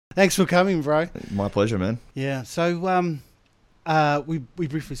Thanks for coming, bro. My pleasure, man. Yeah. So we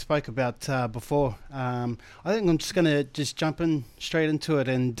briefly spoke about before. I think I'm just gonna just jump in straight into it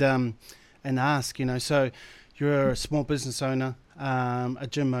and ask. So you're a small business owner, a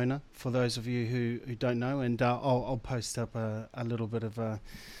gym owner. For those of you who don't know, and I'll post up a little bit of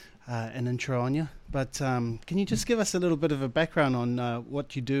an intro on you. But can you just give us a little bit of a background on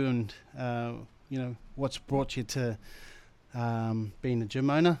what you do and what's brought you to being a gym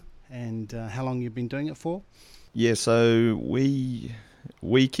owner and how long you've been doing it for? Yeah, so we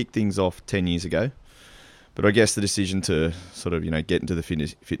kicked things off 10 years ago, but I guess the decision to sort of get into the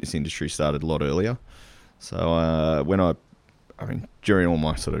fitness industry started a lot earlier. So during all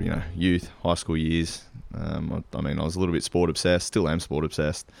my sort of youth, high school years, I was a little bit sport obsessed, still am sport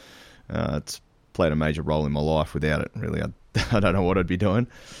obsessed. It's played a major role in my life. Without it, really, I don't know what I'd be doing.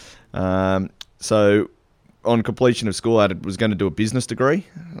 So on completion of school, I was going to do a business degree,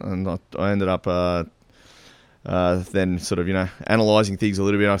 and I ended up then sort of analysing things a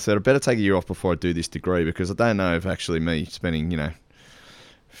little bit. I said I better take a year off before I do this degree, because I don't know if actually me spending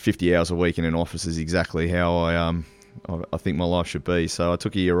 50 hours a week in an office is exactly how I think my life should be. So I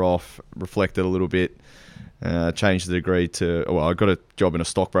took a year off, reflected a little bit, changed the degree to, I got a job in a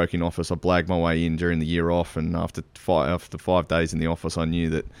stockbroking office. I blagged my way in during the year off, and after 5 days in the office, I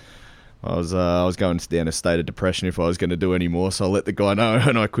knew that I was going down a state of depression if I was going to do any more. So I let the guy know,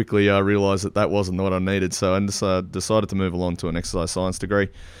 and I quickly realised that wasn't what I needed. So I decided to move along to an exercise science degree.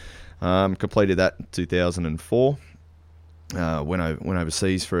 Completed that in 2004. Went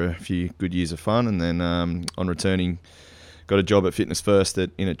overseas for a few good years of fun, and then on returning, got a job at Fitness First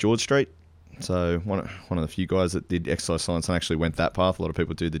at George Street. So one of the few guys that did exercise science and actually went that path. A lot of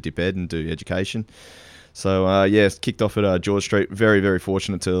people do the dip ed and do education. So kicked off at George Street. Very, very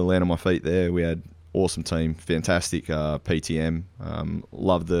fortunate to land on my feet there. We had awesome team, fantastic PTM.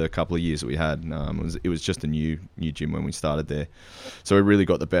 Loved the couple of years that we had. It was just a new gym when we started there, so we really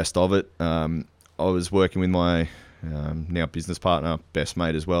got the best of it. I was working with my now business partner, best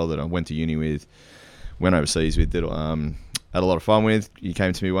mate as well, that I went to uni with, went overseas with, that had a lot of fun with. He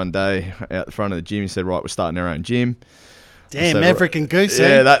came to me one day out the front of the gym. He said, "Right, we're starting our own gym." Damn, African goose.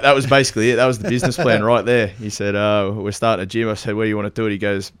 Yeah, that was basically it. That was the business plan right there. He said, "We're starting a gym." I said, "Where do you want to do it?" He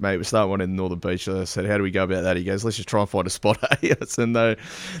goes, "Mate, we're starting one in Northern Beach." I said, "How do we go about that?" He goes, "Let's just try and find a spot." I said, "No."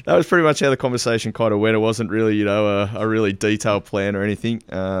 That was pretty much how the conversation kind of went. It wasn't really, a really detailed plan or anything.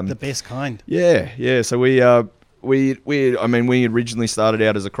 The best kind. Yeah. So we originally started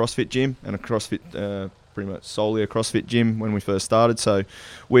out as a CrossFit gym and a CrossFit. Pretty much solely a CrossFit gym when we first started. So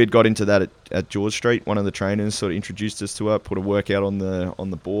we had got into that at George Street. One of the trainers sort of introduced us to it, put a workout on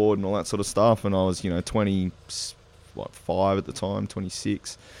the board and all that sort of stuff. And I was 25 at the time,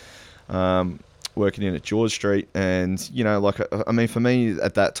 26, working in at George Street. And for me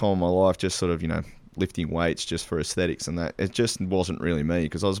at that time in my life, just sort of lifting weights just for aesthetics and that, it just wasn't really me,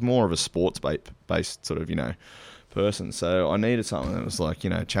 because I was more of a sports based sort of person. So I needed something that was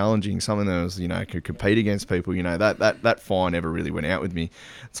challenging, something that was could compete against people. That fire never really went out with me.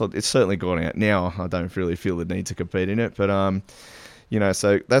 So it's certainly gone out now. I don't really feel the need to compete in it, but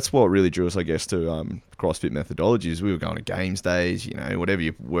so that's what really drew us, I guess, to CrossFit methodologies. We were going to games days, whatever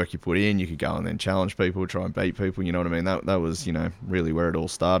work you put in, you could go and then challenge people, try and beat people. You know what I mean? That was really where it all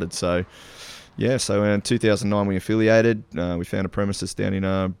started. So yeah, so in 2009 we affiliated. We found a premises down in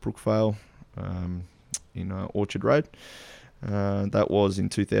Brookvale. In Orchard Road. That was in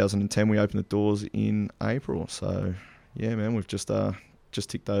 2010. We opened the doors in April. So, yeah, man, we've just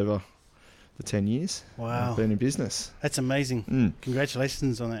ticked over the 10 years. Wow. Been in business. That's amazing.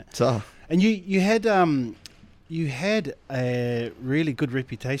 Congratulations on that. So, and you had a really good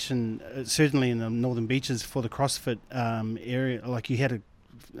reputation, certainly in the Northern Beaches, for the CrossFit area. Like, you had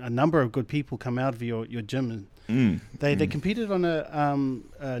a number of good people come out of your gym. They competed on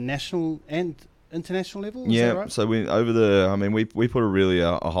a national and international level? Is that right? So we put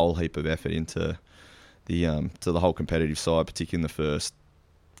a whole heap of effort into the whole competitive side, particularly in the first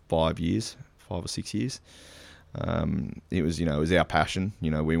 5 or 6 years. It was our passion.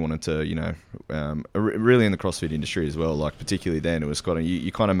 We wanted to, really in the CrossFit industry as well. Like particularly then, it was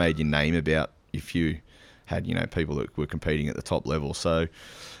you kind of made your name about if you had people that were competing at the top level. So.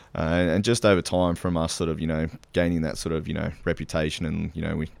 And just over time from us sort of, gaining that sort of, reputation, and,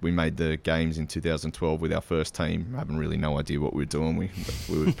 we made the games in 2012 with our first team, having really no idea what we were doing. We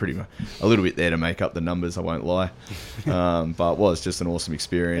were pretty much a little bit there to make up the numbers, I won't lie. But it was just an awesome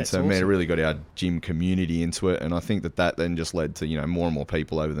experience. That's awesome. It really got our gym community into it. And I think that then just led to, more and more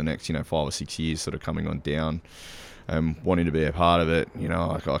people over the next, 5 or 6 years sort of coming on down. wanting to be a part of it. You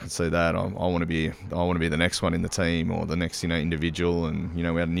know, I can see that. I want to be the next one in the team, or the next, you know, individual. And, you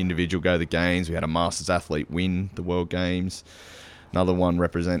know, we had an individual go to the games. We had a Masters athlete win the World Games. Another one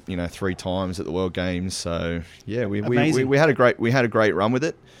represent, you know, 3 times at the World Games. So yeah, we had a great run with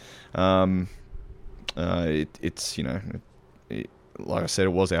it. It's you know, like I said,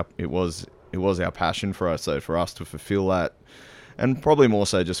 it was our passion for us. So for us to fulfill that. And probably more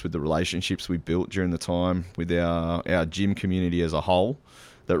so just with the relationships we built during the time with our gym community as a whole,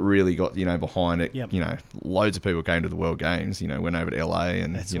 that really got, you know, behind it. Yep. You know, loads of people came to the World Games. You know, went over to LA,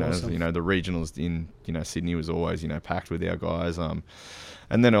 and That's you know, awesome. you know, the regionals in, you know, Sydney was always, you know, packed with our guys. And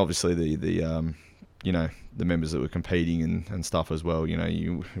then obviously the you know, the members that were competing and stuff as well. You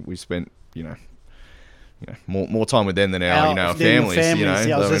know, we spent, you know, more time with them than our families. You know,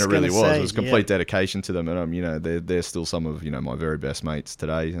 yeah, I mean, it really was. Say, It was complete dedication to them, and you know, they're still some of, you know, my very best mates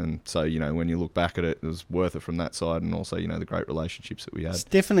today. And so, you know, when you look back at it, it was worth it from that side, and also, you know, the great relationships that we had. It's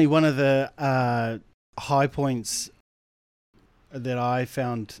definitely one of the high points that I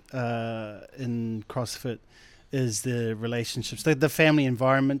found in CrossFit is the relationships, the family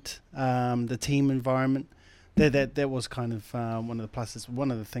environment, the team environment. That was kind of one of the pluses,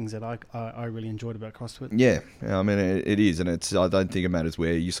 one of the things that I really enjoyed about CrossFit. Yeah, I mean, it is, and it's, I don't think it matters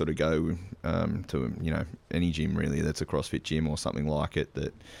where you sort of go to, you know, any gym really that's a CrossFit gym or something like it,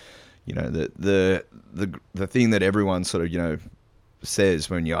 that, you know, the thing that everyone sort of, you know, says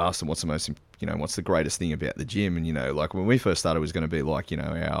when you ask them what's the greatest thing about the gym, and, you know, like when we first started, it was going to be like, you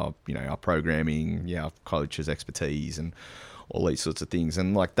know, our programming, our coaches' expertise, and all these sorts of things,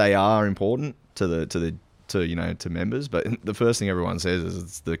 and like they are important to you know, to members, but the first thing everyone says is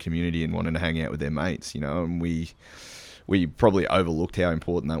it's the community and wanting to hang out with their mates, you know, and we probably overlooked how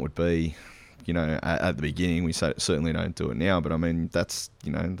important that would be, you know, at the beginning. We certainly don't do it now, but I mean, that's,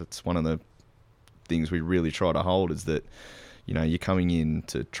 you know, that's one of the things we really try to hold, is that, you know, you're coming in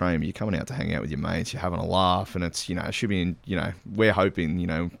to train, but you're coming out to hang out with your mates, you're having a laugh, and it's, you know, it should be, you know, we're hoping, you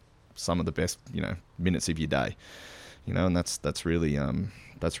know, some of the best, you know, minutes of your day, you know, and that's really,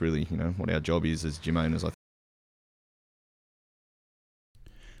 you know, what our job is as gym owners, I think.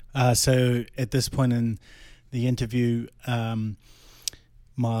 So at this point in the interview,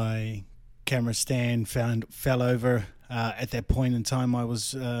 my camera stand fell over. At that point in time, I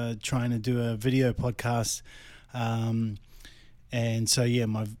was trying to do a video podcast, and so yeah,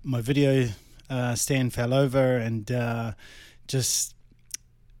 my video stand fell over, and just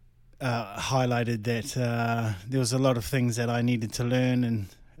highlighted that there was a lot of things that I needed to learn, and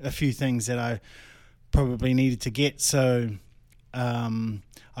a few things that I probably needed to get. So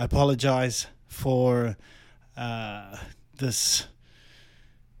I apologize for this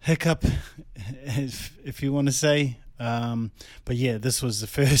hiccup, if you want to say. But yeah, this was the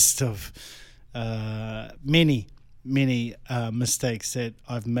first of many mistakes that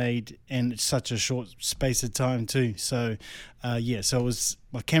I've made in such a short space of time too. So yeah, so it was,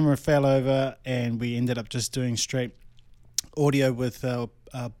 my camera fell over, and we ended up just doing straight audio with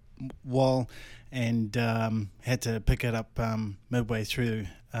Wall, and had to pick it up midway through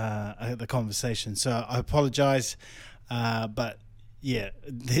the conversation. So I apologize, but yeah,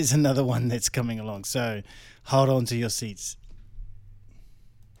 there's another one that's coming along. So hold on to your seats.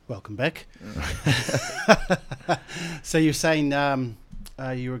 Welcome back. So you're saying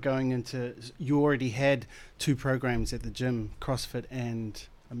you were going into, you already had 2 programs at the gym, CrossFit and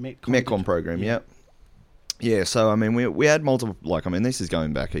a Metcon program, yeah. Yeah, so I mean, we had multiple, like, I mean, this is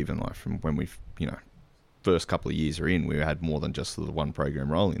going back even like from when we, you know, first couple of years are in, we had more than just the one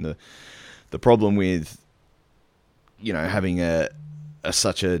program rolling. The problem with, you know, having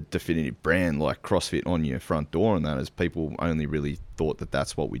such a definitive brand like CrossFit on your front door, and that is people only really thought that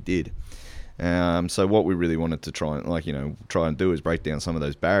that's what we did. So what we really wanted to try and do is break down some of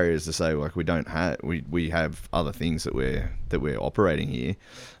those barriers to say, like, we have other things that we're operating here.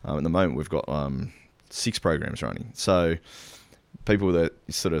 At the moment, we've got 6 programs running. So people that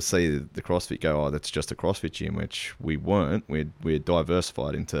sort of see the CrossFit go, oh, that's just a CrossFit gym, which we weren't. We're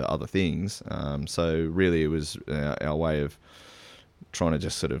diversified into other things. So really it was our way of trying to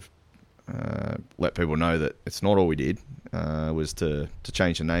just sort of let people know that it's not all we did, was to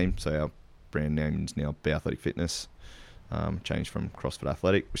change the name. So our brand name is now Be Athletic Fitness. Changed from CrossFit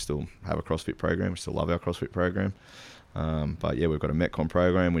Athletic. We still have a CrossFit program. We still love our CrossFit program. But yeah, we've got a Metcon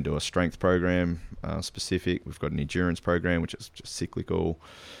program. We do a strength program specific. We've got an endurance program, which is just cyclical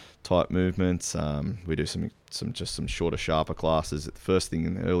type movements. We do some shorter, sharper classes at the first thing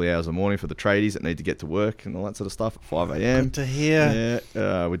in the early hours of the morning for the tradies that need to get to work and all that sort of stuff at 5 a.m. Good to hear.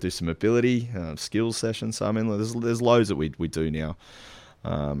 Yeah, we do some mobility skills sessions. So I mean, there's loads that we do now.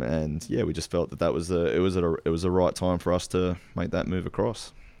 And yeah, we just felt that was it was the right time for us to make that move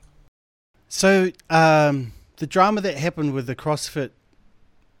across. So the drama that happened with the CrossFit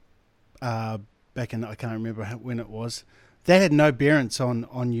back in, I can't remember when it was, that had no bearance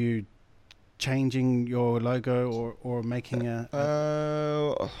on you changing your logo or making I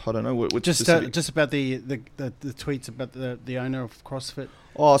don't know what just about the tweets about the owner of CrossFit.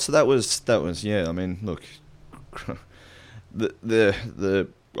 Oh, so that was yeah. I mean, look, I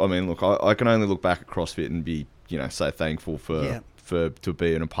mean, look, I can only look back at CrossFit and be, so thankful for to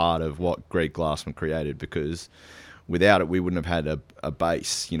be a part of what Greg Glassman created, because without it, we wouldn't have had a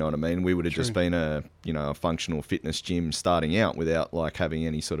base. You know what I mean? We would have just been a functional fitness gym starting out without like having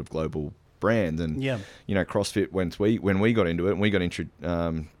any sort of global brand. And CrossFit, when we got into it,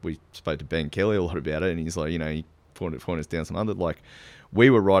 and we spoke to Ben Kelly a lot about it, and he's like, he pointed us down some other, like, we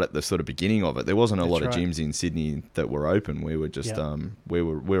were right at the sort of beginning of it. There wasn't a lot of gyms in Sydney that were open. We were just we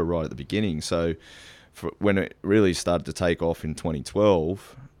were right at the beginning. So when it really started to take off in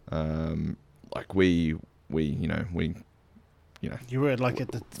 2012, like we you were like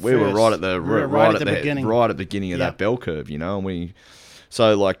at the we were right at the beginning, right at the beginning of that bell curve, and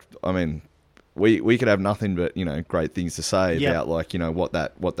we could have nothing but great things to say about like what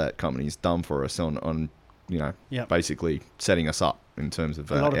that company's done for us on basically setting us up in terms of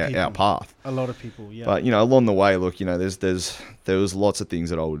our path. A lot of people, But along the way, look, there was lots of things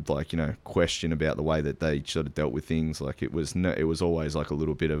that I would like question about the way that they sort of dealt with things. Like it was always like a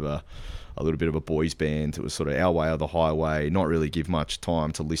little bit of a boys band. It was sort of our way or the highway. Not really give much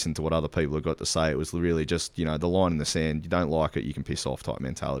time to listen to what other people have got to say. It was really just the line in the sand. You don't like it, you can piss off type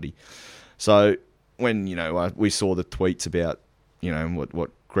mentality. So when we saw the tweets about what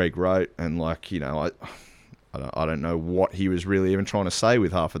Greg wrote, and like I don't know what he was really even trying to say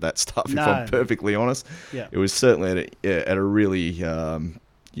with half of that stuff. If I'm perfectly honest, it was certainly at a really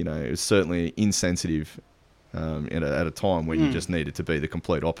it was certainly insensitive at a time when you just needed to be the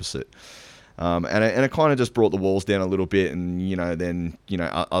complete opposite. And it kind of just brought the walls down a little bit, and then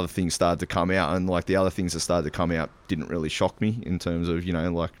other things started to come out, and like the other things that started to come out didn't really shock me in terms of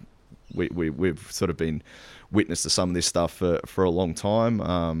like we've sort of been witness to some of this stuff for a long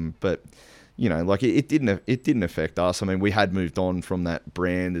time, but like it didn't affect us. I mean, we had moved on from that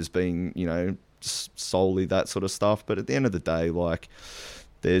brand as being solely that sort of stuff, but at the end of the day, like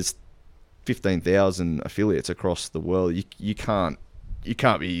there's 15,000 affiliates across the world. You can't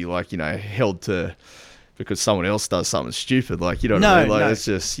be like held to because someone else does something stupid, like what I mean? Like it's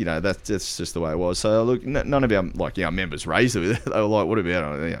just that's just the way it was. So look, none of our members raised it with it. They were like, what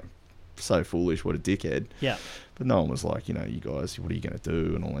about so foolish, what a dickhead. But no one was like, you guys, what are you going to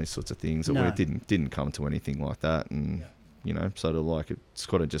do, and all these sorts of things. It didn't come to anything like that, and sort of like it's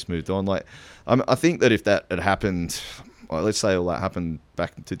kind of just moved on. Like I think that if that had happened, like, let's say all that happened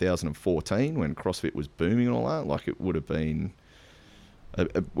back in 2014 when CrossFit was booming and all that, like it would have been,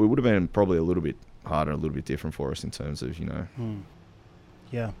 probably a little bit harder, a little bit different for us in terms of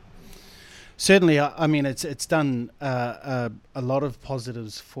Yeah. Certainly, I mean, it's done a lot of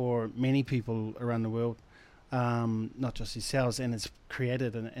positives for many people around the world, not just yourselves, and it's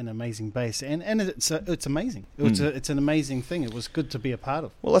created an amazing base, and it's amazing. It's an amazing thing. It was good to be a part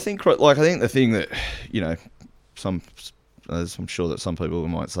of. Well, I think the thing that I'm sure that some people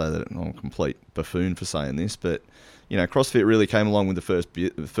might say that I'm a complete buffoon for saying this, but CrossFit really came along with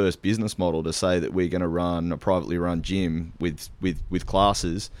the first business model to say that we're going to run a privately run gym with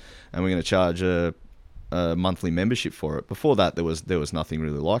classes, and we're going to charge a monthly membership for it. Before that, there was nothing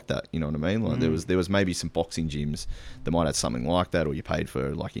really like that. You know what I mean? Like there was maybe some boxing gyms that might have something like that, or you paid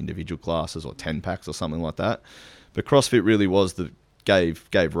for like individual classes or 10 packs or something like that. But CrossFit really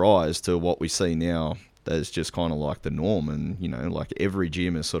gave rise to what we see now. That's just kind of like the norm, and like every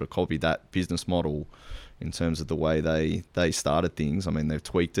gym has sort of copied that business model in terms of the way they started things. I mean, they've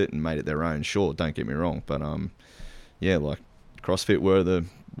tweaked it and made it their own. Sure, don't get me wrong, but like CrossFit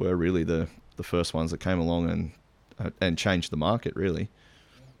were really the first ones that came along and changed the market, really.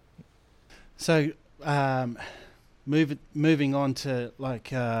 So, moving on to like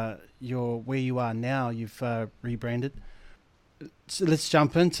where you are now, you've rebranded. So let's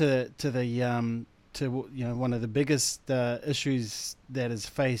jump into the one of the biggest issues that has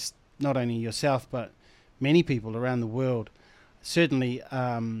faced not only yourself but many people around the world. Certainly,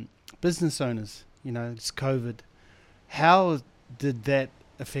 business owners. It's COVID. How did that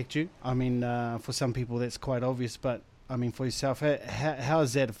affect you? I mean, for some people that's quite obvious, but I mean, for yourself, how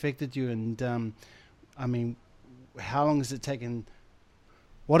has that affected you? And I mean, how long has it taken?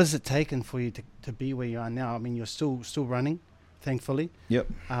 What has it taken for you to be where you are now? I mean, you're still running, thankfully. Yep.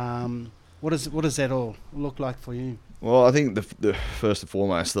 What does that all look like for you? Well, I think the first and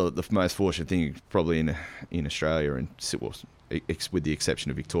foremost, the most fortunate thing probably in Australia, and with the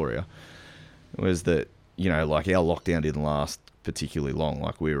exception of Victoria, was that, like our lockdown didn't last particularly long.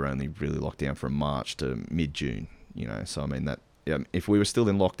 Like we were only really locked down from March to mid-June, So I mean that if we were still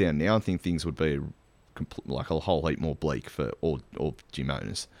in lockdown now, I think things would be like a whole heap more bleak for all gym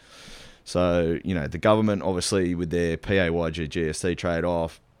owners. So, the government obviously with their PAYG GST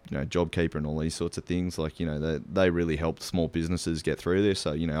trade-off, JobKeeper and all these sorts of things, like, they really helped small businesses get through this.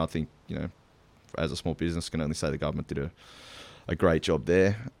 So, I think, as a small business, can only say the government did a great job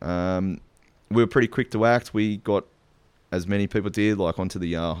there. We were pretty quick to act. We got, as many people did, like onto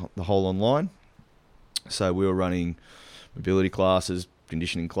the whole online. So we were running mobility classes,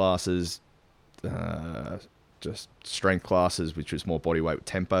 conditioning classes, just strength classes, which was more body weight with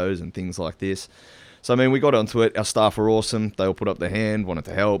tempos and things like this. So, I mean, we got onto it. Our staff were awesome. They all put up their hand, wanted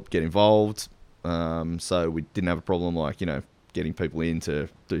to help, get involved. So we didn't have a problem, like, getting people in to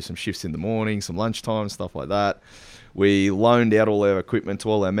do some shifts in the morning, some lunchtime, stuff like that. We loaned out all our equipment to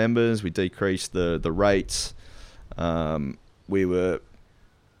all our members. We decreased the rates. We were,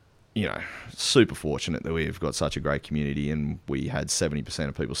 super fortunate that we've got such a great community, and we had 70%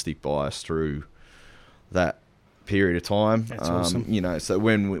 of people stick by us through that period of time. That's awesome. So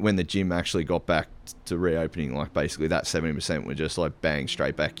when the gym actually got back to reopening, like basically that 70% were just like bang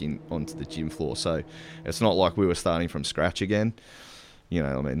straight back in onto the gym floor. So it's not like we were starting from scratch again.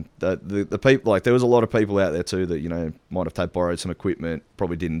 I mean, the people, like there was a lot of people out there too that, might have borrowed some equipment,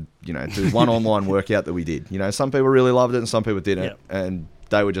 probably didn't, do one online workout that we did. Some people really loved it and some people didn't. Yep. And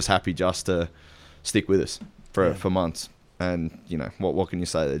they were just happy just to stick with us for months. And, what can you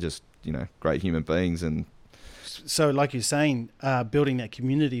say? They're just, great human beings. And so like you're saying, building that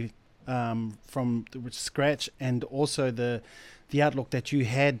community from scratch, and also the outlook that you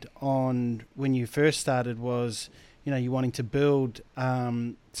had on when you first started was, you wanting to build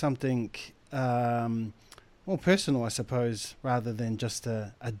something more personal, I suppose, rather than just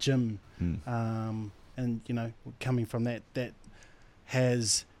a gym. And, coming from that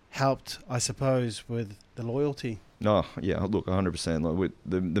has helped, I suppose, with the loyalty. No, yeah, look, 100%. Like with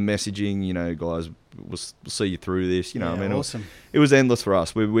the messaging, guys, we'll see you through this. I mean, awesome. It was endless for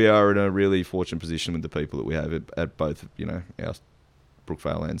us. We are in a really fortunate position with the people that we have at both, our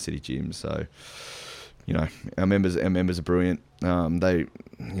Brookvale and City gyms. So, our members are brilliant. They,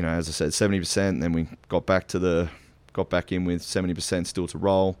 as I said, 70%. Then we got back in with 70% still to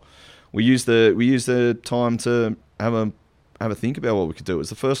roll. We used the time to have a think about what we could do. It was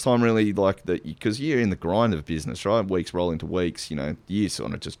the first time really, like, that, because you're in the grind of business, right? Weeks roll into weeks, years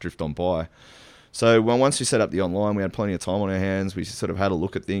sort of just drift on by. So once we set up the online, we had plenty of time on our hands. We sort of had a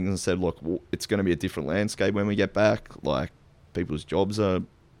look at things and said, look, it's going to be a different landscape when we get back. Like, people's jobs are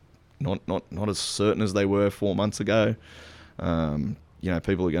not as certain as they were 4 months ago.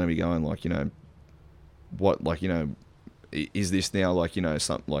 People are going to be going like, is this now like,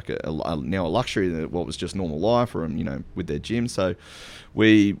 something like now a luxury that what was just normal life for them, with their gym. So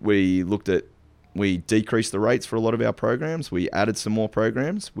we decreased the rates for a lot of our programs. We added some more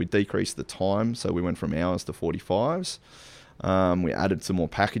programs. We decreased the time. So we went from hours to 45s. We added some more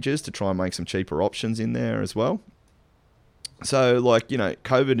packages to try and make some cheaper options in there as well. So like,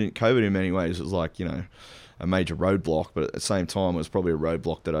 COVID in many ways was like, a major roadblock, but at the same time, it was probably a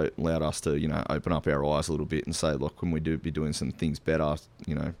roadblock that allowed us to, open up our eyes a little bit and say, look, can we be doing some things better,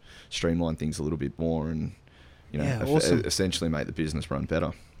 streamline things a little bit more and, awesome. Essentially make the business run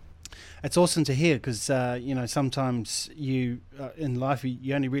better. It's awesome to hear because, sometimes you, in life,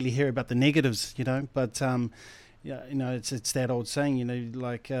 you only really hear about the negatives, but, it's that old saying,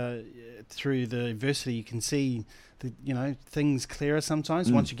 through the adversity, you can see things clearer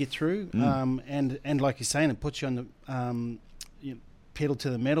sometimes once you get through. And like you're saying, it puts you on the pedal to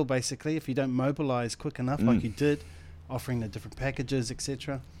the metal, basically, if you don't mobilize quick enough like you did, offering the different packages,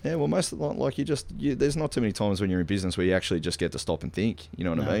 etc. Yeah, well, most of the, like there's not too many times when you're in business where you actually just get to stop and think. You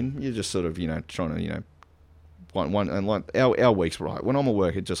know what I mean? You're just sort of trying to one and like our weeks right. When I'm at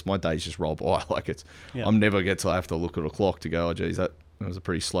work, my days just roll by. Like I'm never get to have to look at a clock to go, oh geez, that was a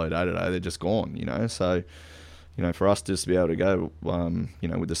pretty slow day today. They're just gone. So. For us just to be able to go,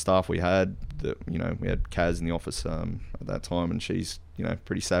 with the staff we had, we had Kaz in the office at that time, and she's,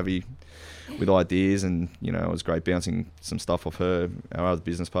 pretty savvy with ideas, and, it was great bouncing some stuff off her. Our other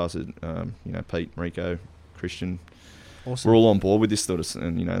business partners, Pete, Rico, Christian, awesome. We're all on board with this sort of,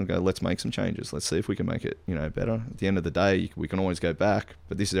 and, go, let's make some changes. Let's see if we can make it, better. At the end of the day, we can always go back,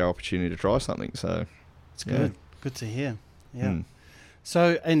 but this is our opportunity to try something. So it's good. Good to hear. Yeah.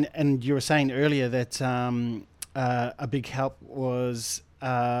 So, and you were saying earlier that, a big help was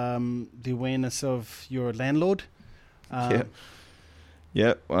the awareness of your landlord Yeah.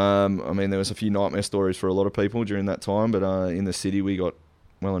 Yeah, I mean, there was a few nightmare stories for a lot of people during that time, but in the city we got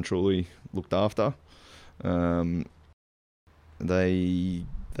well and truly looked after. They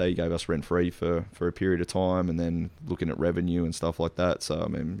gave us rent free for a period of time, and then looking at revenue and stuff like that. So I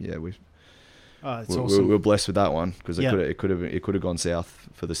mean, yeah, we're blessed with that one, because it could have gone south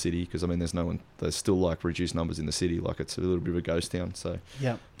for the city, because I mean there's still like reduced numbers in the city, like it's a little bit of a ghost town. So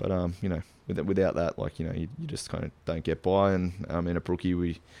yeah, but you know, without that, like, you know, you just kind of don't get by. And in a Brookie,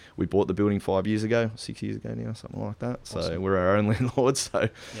 we bought the building 6 years ago now, something like that. So awesome. We're our own landlords, so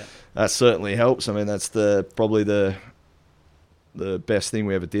that certainly helps. I mean, that's probably the best thing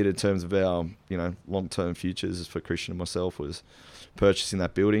we ever did in terms of our, you know, long-term futures for Christian and myself, was purchasing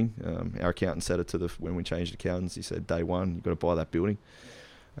that building. Our accountant said it when we changed accountants, he said, day one, you've got to buy that building.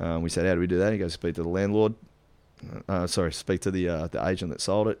 We said, how do we do that? He goes, speak to the landlord. Speak to the agent that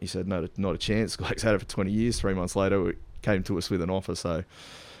sold it. He said, not a chance. Greg's had it for 20 years. 3 months later, it came to us with an offer. So,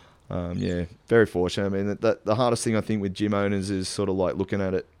 very fortunate. I mean, the hardest thing I think with gym owners is sort of like looking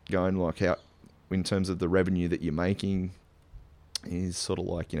at it, going like, how, in terms of the revenue that you're making, is sort of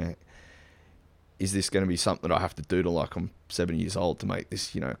like, you know, is this going to be something that I have to do to, like, I'm 70 years old to make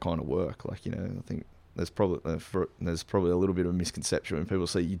this, you know, kind of work? Like, you know, I think there's probably a little bit of a misconception when people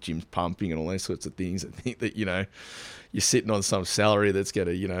see your gym's pumping and all those sorts of things, and think that, you know, you're sitting on some salary that's going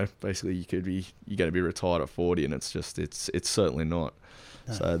to, you know, basically you're going to be retired at 40, and it's certainly not.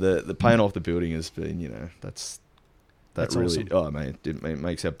 No. So the paying off the building has been, you know, that's really awesome. Oh man, it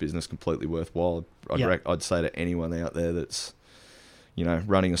makes our business completely worthwhile. I'd say to anyone out there that's, you know,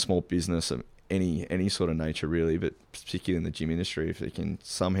 running a small business of any sort of nature really, but particularly in the gym industry, if you can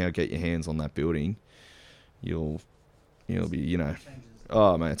somehow get your hands on that building, you'll be, you know,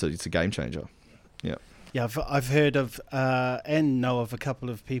 oh man, it's a game changer. Yeah. Yeah, I've heard of and know of a couple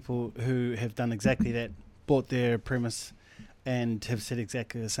of people who have done exactly that, bought their premise and have said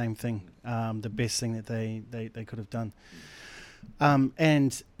exactly the same thing. The best thing that they could have done.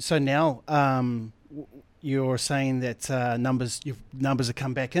 And so now you're saying that numbers have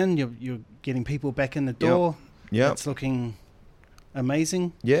come back in. You're getting people back in the door. Yeah, it's looking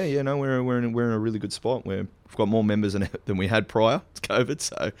amazing. Yeah. No, we're in a really good spot. We've got more members than we had prior to COVID,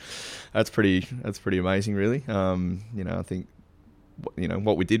 so that's pretty amazing, really. You know, I think, you know,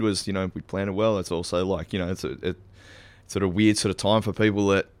 what we did was, you know, we planned it well. It's also like, you know, it's a sort of weird sort of time for people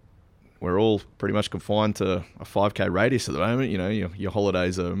that we're all pretty much confined to a 5K radius at the moment. You know, your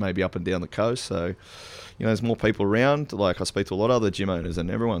holidays are maybe up and down the coast, so, you know, there's more people around. Like, I speak to a lot of other gym owners,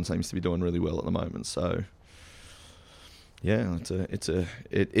 and everyone seems to be doing really well at the moment. So, yeah, it's a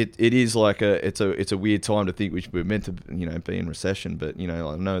weird time to think we're meant to, you know, be in recession. But, you know,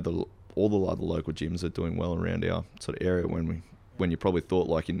 I know all the other local gyms are doing well around our sort of area. When you probably thought,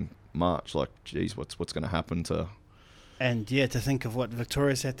 like, in March, like, geez, what's going to happen to. And to think of what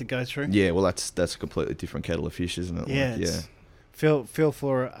Victoria's had to go through. Yeah, well, that's a completely different kettle of fish, isn't it? Yeah, Feel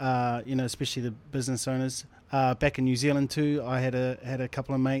for you know, especially the business owners. Back in New Zealand too, I had a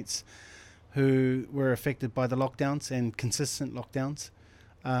couple of mates who were affected by the lockdowns and consistent lockdowns.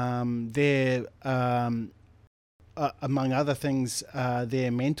 Their among other things,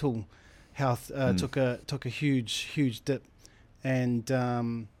 their mental health took a huge dip, and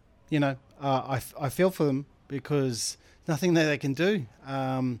you know, I feel for them, because nothing that they can do,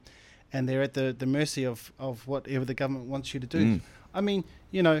 and they're at the mercy of whatever the government wants you to do. I mean,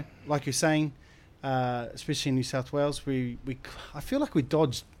 you know, like you're saying, especially in New South Wales, I feel like we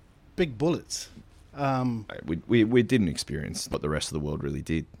dodged big bullets. We didn't experience what the rest of the world really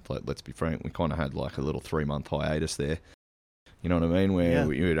did. Like, let's be frank, we kind of had like a little 3-month hiatus there. You know what I mean?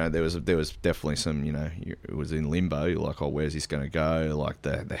 Where you know, there was definitely some, you know, it was in limbo. You're like, oh, where's this going to go? Like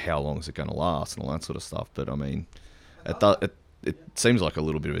the how long is it going to last and all that sort of stuff. But I mean, it seems like a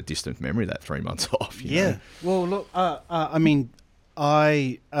little bit of a distant memory, that 3 months off. You know? Well, look, I mean,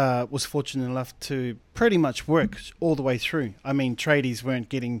 I was fortunate enough to pretty much work all the way through. I mean, tradies weren't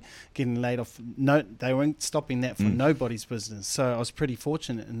getting laid off. No, they weren't stopping that for nobody's business. So I was pretty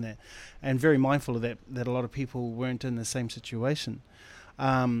fortunate in that, and very mindful of that a lot of people weren't in the same situation.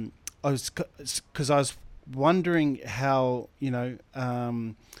 Because I was wondering how, you know,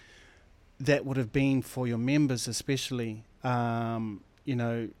 that would have been for your members, especially. You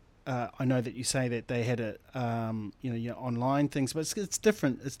know, I know that you say that they had you know, your online things, but it's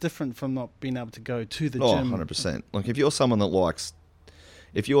different. It's different from not being able to go to the gym. 100%. Like, if you're someone that likes,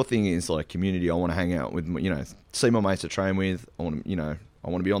 if your thing is like community, I want to hang out with, you know, see my mates to train with. I want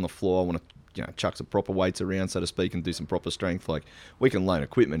to be on the floor. I want to, you know, chuck some proper weights around, so to speak, and do some proper strength. Like, we can loan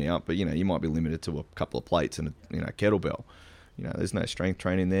equipment out, but, you know, you might be limited to a couple of plates and a, you know, kettlebell. You know, there's no strength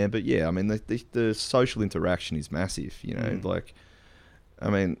training there, but yeah, I mean, the social interaction is massive. You know, like, I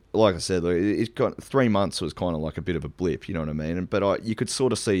mean, like I said, like, it got 3 months was kind of like a bit of a blip. You know what I mean? But you could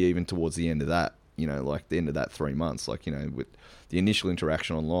sort of see even towards the end of that, you know, like the end of that 3 months, like, you know, with the initial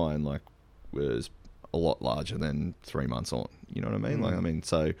interaction online, like, was a lot larger than 3 months on. You know what I mean? Like, I mean,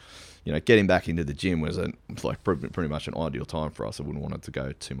 so, you know, getting back into the gym was like pretty much an ideal time for us. I wouldn't want it to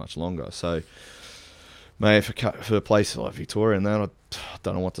go too much longer. So, mate, for a place like Victoria and that, I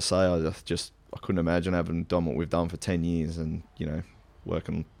don't know what to say. I couldn't imagine having done what we've done for 10 years and, you know,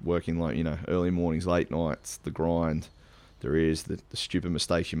 working like, you know, early mornings, late nights, the grind there is, the stupid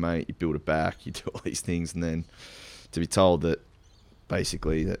mistakes you make, you build it back, you do all these things, and then to be told that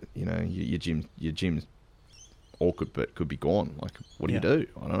basically that, you know, your gym's all could be gone. Like, what do you do?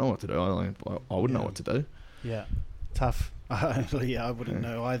 I don't know what to do. I wouldn't know what to do. Yeah, tough. Yeah, I wouldn't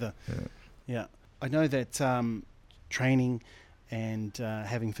know either. Yeah. I know that training and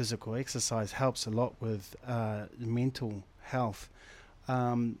having physical exercise helps a lot with mental health.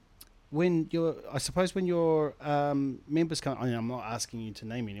 When your members come, I mean, I'm not asking you to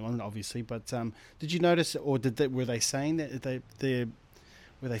name anyone, obviously, but did you notice, or were they saying that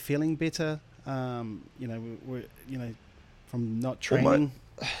were they feeling better? You know, from not training.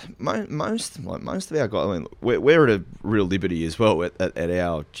 Well, most of our guys, I mean, we're at a real liberty as well at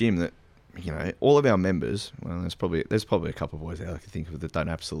our gym that, you know, all of our members. Well, there's probably a couple of boys out I can think of that don't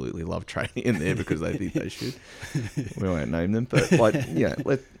absolutely love training in there because they think they should. We won't name them, but like, yeah,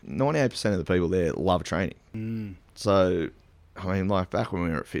 98% of the people there love training. So, I mean, like back when we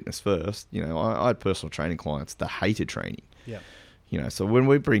were at Fitness First, you know, I had personal training clients that hated training. Yeah. You know, so when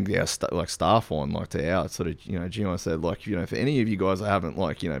we bring our staff on, like to our sort of, you know, gym, I said, like, you know, for any of you guys that haven't,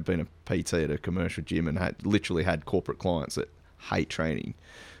 like, you know, been a PT at a commercial gym and literally had corporate clients that hate training,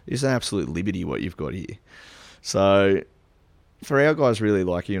 it's an absolute liberty what you've got here. So for our guys, really,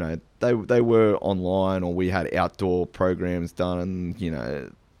 like, you know, they were online or we had outdoor programs done, and, you know,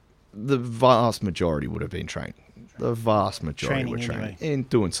 the vast majority would have been training. The vast majority were training and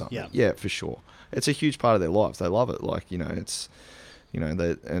doing something. Yeah, for sure. It's a huge part of their lives. They love it. Like, you know, it's, you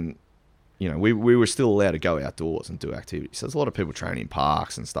know, we were still allowed to go outdoors and do activities. So there's a lot of people training in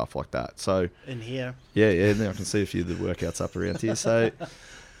parks and stuff like that. So in here, yeah, now I can see a few of the workouts up around here. So,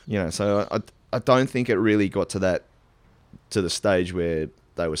 you know, so I don't think it really got to the stage where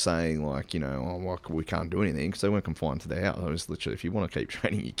they were saying, like, you know, oh, well, we can't do anything, because they weren't confined to their house. It was literally, if you want to keep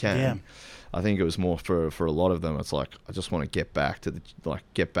training, you can. Yeah. I think it was more for a lot of them. It's like, I just want to get back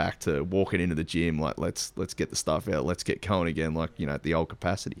to walking into the gym. Like, let's get the stuff out. Let's get going again. Like, you know, at the old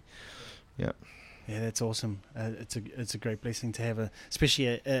capacity. Yeah. Yeah, that's awesome. It's a great blessing to have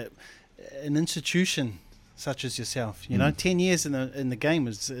especially an institution such as yourself. You know, 10 years in the game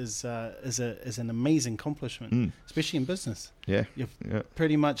is an amazing accomplishment, especially in business. Yeah. You've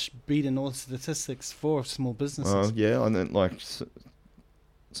pretty much beaten all statistics for small businesses. Yeah, and then like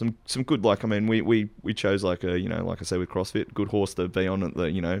some good, like, I mean, we chose, like, a, you know, like I say, with CrossFit, good horse to be on at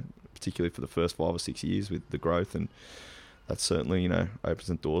the, you know, particularly for the first 5 or 6 years with the growth, and that certainly, you know, opens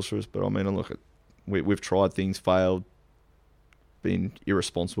the doors for us. But I mean, look, we've tried things, failed, been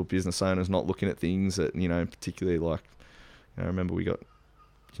irresponsible business owners, not looking at things that, you know, particularly, like, you know, I remember we got,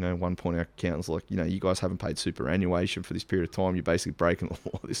 you know, one point our accountant's like, you know, you guys haven't paid superannuation for this period of time. You're basically breaking the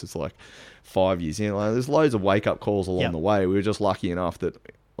law. This is like 5 years in. Like, there's loads of wake up calls along the way. We were just lucky enough that,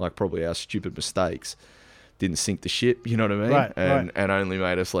 like, probably our stupid mistakes didn't sink the ship, you know what I mean? Right, and only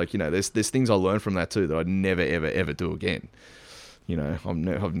made us, like, you know, there's things I learned from that too that I'd never, ever, ever do again. You know,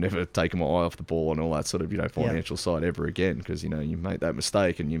 I've never taken my eye off the ball and all that sort of, you know, financial side ever again, because, you know, you make that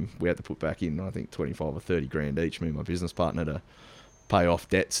mistake and we had to put back in, I think, 25 or 30 grand each, me and my business partner, to pay off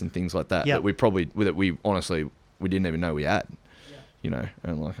debts and things like that. That we honestly, we didn't even know we had. You know,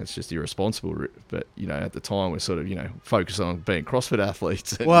 and, like, it's just irresponsible. But, you know, at the time, we're sort of, you know, focused on being CrossFit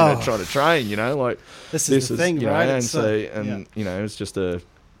athletes and, you know, trying to train, you know, like, this is the thing, right? Know, you know, it's just a,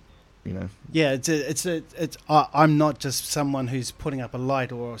 you know. Yeah, it's I'm not just someone who's putting up a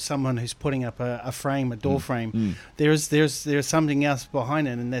light or someone who's putting up a frame, a door frame. There's something else behind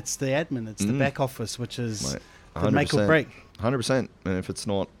it, and that's the admin. It's the back office, which is the make or break. 100%. And if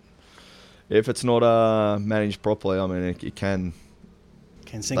it's not managed properly, I mean, it can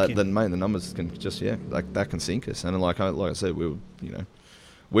sink you. The numbers can just, like, that can sink us. And like I said,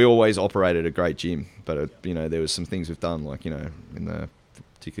 we always operated a great gym, but you know, there was some things we've done, like, you know,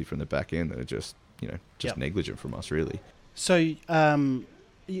 particularly from the back end, that are just, you know, negligent from us, really. So,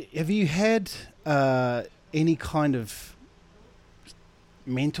 have you had any kind of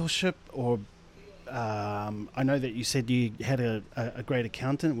mentorship or I know that you said you had a great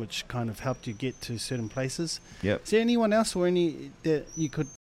accountant, which kind of helped you get to certain places. Yep. Is there anyone else or any that you could?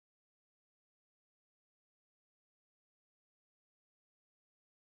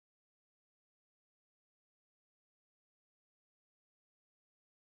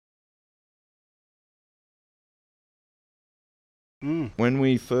 When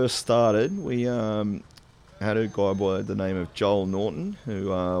we first started, we had a guy by the name of Joel Norton, who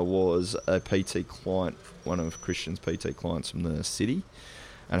was a PT client, one of Christian's PT clients from the city.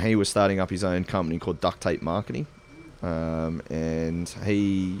 And he was starting up his own company called Duct Tape Marketing. And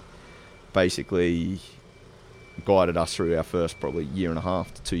he basically guided us through our first probably year and a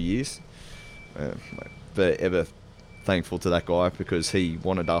half to 2 years. Forever thankful to that guy, because he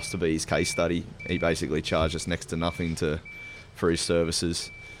wanted us to be his case study. He basically charged us next to nothing for his services.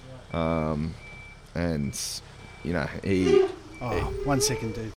 And, you know, he... Oh, 1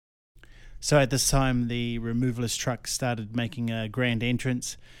 second, dude. So at this time, the removalist truck started making a grand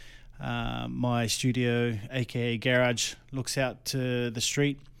entrance. My studio, aka garage, looks out to the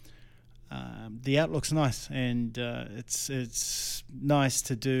street. The outlook's nice, and it's nice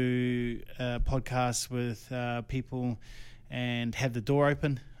to do podcasts with people and have the door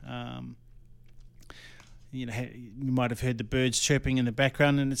open. You might have heard the birds chirping in the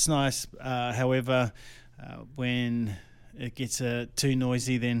background, and it's nice. However, when it gets too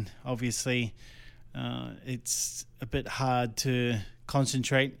noisy, then obviously it's a bit hard to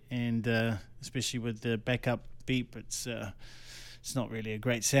concentrate, and especially with the backup beep, it's not really a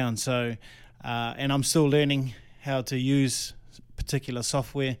great sound. So, and I'm still learning how to use particular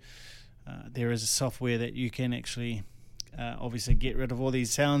software. There is a software that you can actually obviously get rid of all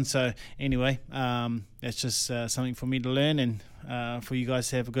these sounds. So anyway, that's just something for me to learn, and for you guys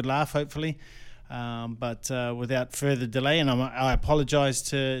to have a good laugh, hopefully. But without further delay, and I apologise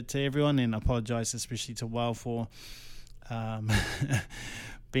to everyone, and I apologise especially to Wow for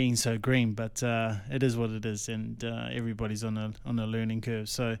being so green. But it is what it is, and everybody's on a learning curve.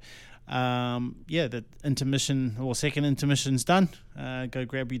 So the intermission or second intermission's done. Go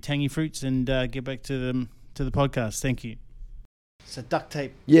grab your tangy fruits and get back to the podcast. Thank you. So duct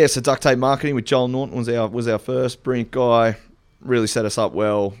tape. Yeah, so Duct Tape Marketing with Joel Norton was our first. Brilliant guy, really set us up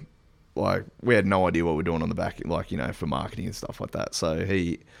well. Like, we had no idea what we're doing on the back, like, you know, for marketing and stuff like that. So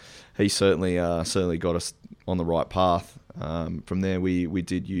he certainly got us on the right path. From there, we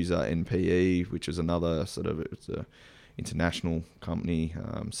did use NPE, which is another it's a international company.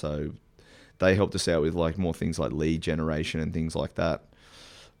 So they helped us out with like more things like lead generation and things like that.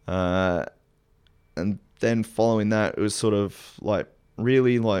 And then following that, it was sort of like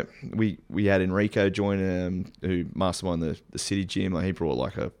really like we had Enrico join, who masterminded the city gym. Like, he brought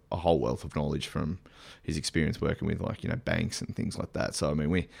like a whole wealth of knowledge from his experience working with, like, you know, banks and things like that. So I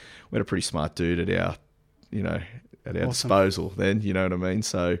mean, we had a pretty smart dude at our awesome disposal then, you know what I mean?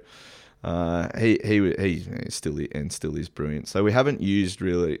 So he still is brilliant. So we haven't used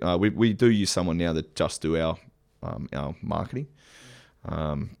really. We do use someone now that just do our marketing,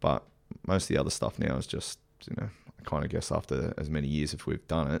 but most of the other stuff now is just, you know, I kind of guess after as many years, if we've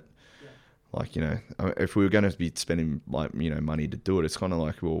done it, like, you know, if we were going to be spending, like, you know, money to do it, it's kind of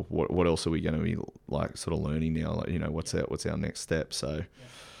like, well, what else are we going to be like sort of learning now? Like, you know, what's our next step? So,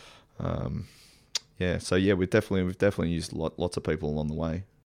 we've definitely used lots of people along the way.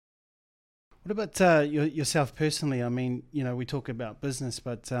 What about yourself personally? I mean, you know, we talk about business,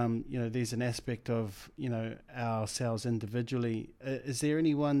 but, you know, there's an aspect of, you know, ourselves individually. Is there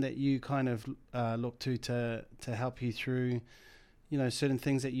anyone that you kind of look to help you through, you know, certain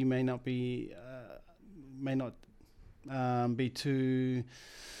things that you may not be too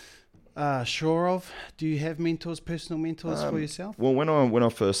sure of? Do you have mentors, personal mentors for yourself? Well,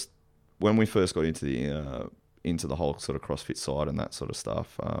 when we first got into the whole sort of CrossFit side and that sort of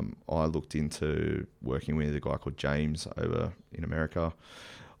stuff, I looked into working with a guy called James over in America.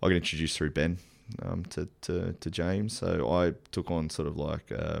 I got introduced through Ben to James, so I took on sort of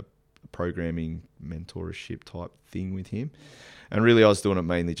like a programming mentorship type thing with him, and really I was doing it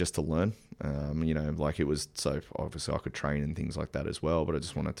mainly just to learn. You know, like, it was, so obviously I could train and things like that as well, but I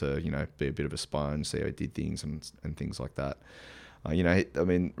just wanted to, you know, be a bit of a sponge, see how he did things and things like that. You know, I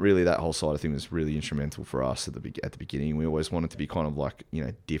mean, really that whole side of things was really instrumental for us at the beginning. We always wanted to be kind of like, you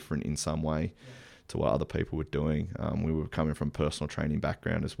know, different in some way to what other people were doing. We were coming from a personal training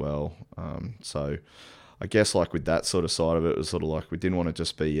background as well. So I guess like with that sort of side of it, it was sort of like we didn't want to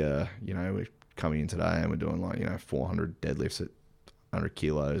just be, you know, we're coming in today and we're doing like, you know, 400 deadlifts at 100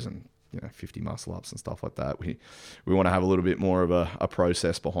 kilos and, you know, 50 muscle ups and stuff like that. We want to have a little bit more of a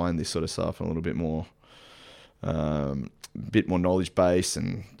process behind this sort of stuff, and a little bit more bit more knowledge base,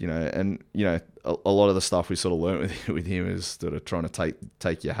 and a lot of the stuff we sort of learnt with him is sort of trying to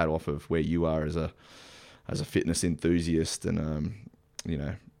take your hat off of where you are as a fitness enthusiast, and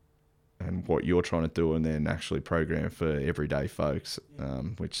and what you're trying to do, and then actually program for everyday folks,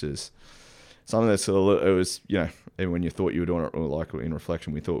 which is something that's it was, even when you thought you were doing it, or like in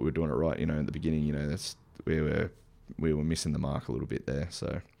reflection, we thought we were doing it right, at the beginning, that's we were missing the mark a little bit there.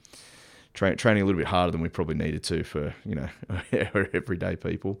 So training a little bit harder than we probably needed to for, our everyday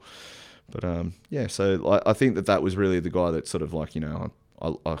people. But so I think that was really the guy that sort of like, I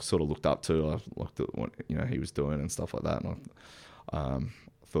sort of looked up to. I looked at what he was doing and stuff like that, and I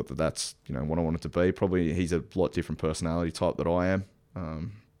thought that that's what I wanted to be. Probably he's a lot different personality type that I am,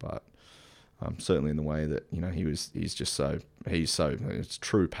 but certainly in the way that he's it's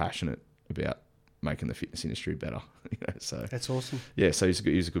true passionate about making the fitness industry better. So that's awesome. Yeah, so he's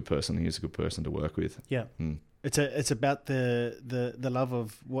a good person. He's a good person to work with. Yeah. It's about the love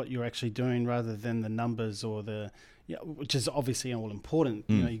of what you're actually doing rather than the numbers or which is obviously all important.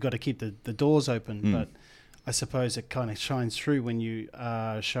 You've got to keep the doors open, but I suppose it kind of shines through when you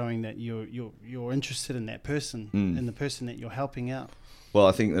are showing that you're interested in that person and the person that you're helping out. Well,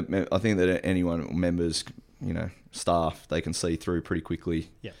 I think that anyone, members, staff, they can see through pretty quickly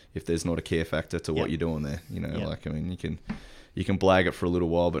if there's not a care factor to what you're doing there. Like, I mean, you can blag it for a little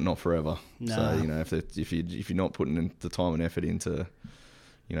while, but not forever. No. So if you're not putting in the time and effort into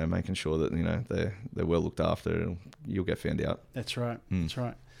making sure that they're well looked after, you'll get found out. That's right. That's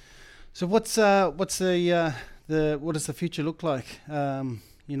right. So what does the future look like? I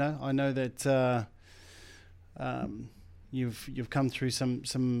know that you've come through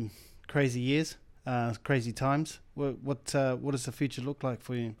some crazy years, crazy times. What does the future look like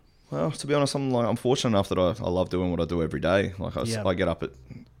for you? Well, to be honest, I'm fortunate enough that I love doing what I do every day. Like I get up at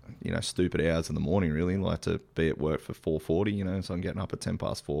stupid hours in the morning, really. Like to be at work for 4:40. So I'm getting up at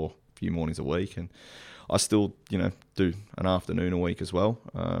 4:10 a few mornings a week, and I still, do an afternoon a week as well.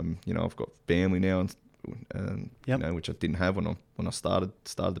 I've got family now, and which I didn't have when I started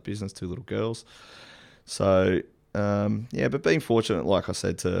the business. 2 little girls. So but being fortunate, like I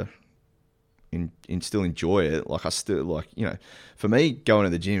said, to still enjoy it. Like I still for me, going to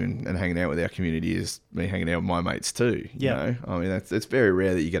the gym and hanging out with our community is me hanging out with my mates too. I mean, it's very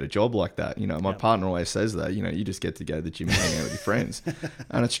rare that you get a job like that. My partner always says that. You just get to go to the gym and hang out with your friends,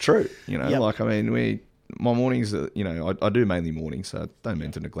 and it's true. Like I mean, my mornings, I do mainly mornings, so I don't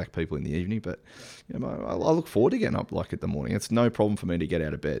mean to neglect people in the evening, but I look forward to getting up like at the morning. It's no problem for me to get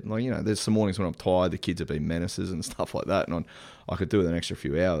out of bed. Like, there's some mornings when I'm tired, the kids have been menaces and stuff like that, and I could do it an extra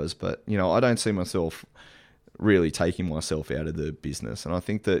few hours, but I don't see myself really taking myself out of the business. And I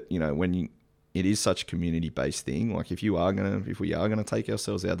think that when it is such a community-based thing, like if we are gonna take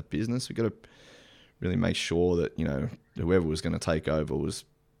ourselves out of the business, we've got to really make sure that whoever was going to take over was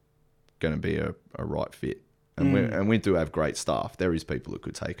going to be a right fit. And we do have great staff. There is people that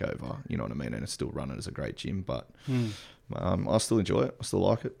could take over, you know what I mean, and still run it as a great gym. But I still enjoy it. I still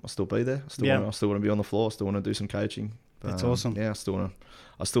like it. I still be there. I still want to be on the floor. I still want to do some coaching. That's awesome. Yeah, I still want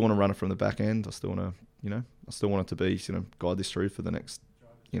to run it from the back end. I still want to, I still want it to be, guide this through for the next,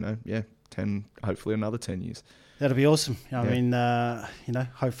 10, hopefully another 10 years. That'll be awesome. I mean,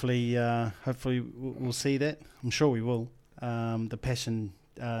 hopefully we'll see that. I'm sure we will. The passion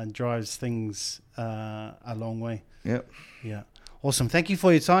drives things a long way. Yeah. Awesome. Thank you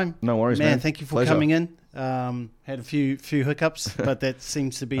for your time. No worries, man. Thank you for coming in. Had a few hiccups, but that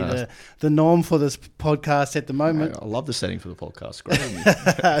seems to be the norm for this podcast at the moment. I love the setting for the podcast.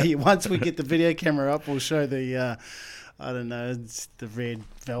 Great. Once we get the video camera up, we'll show the it's the red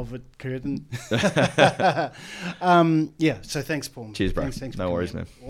velvet curtain. So thanks, Paul. Cheers, bro. Thanks no worries, man.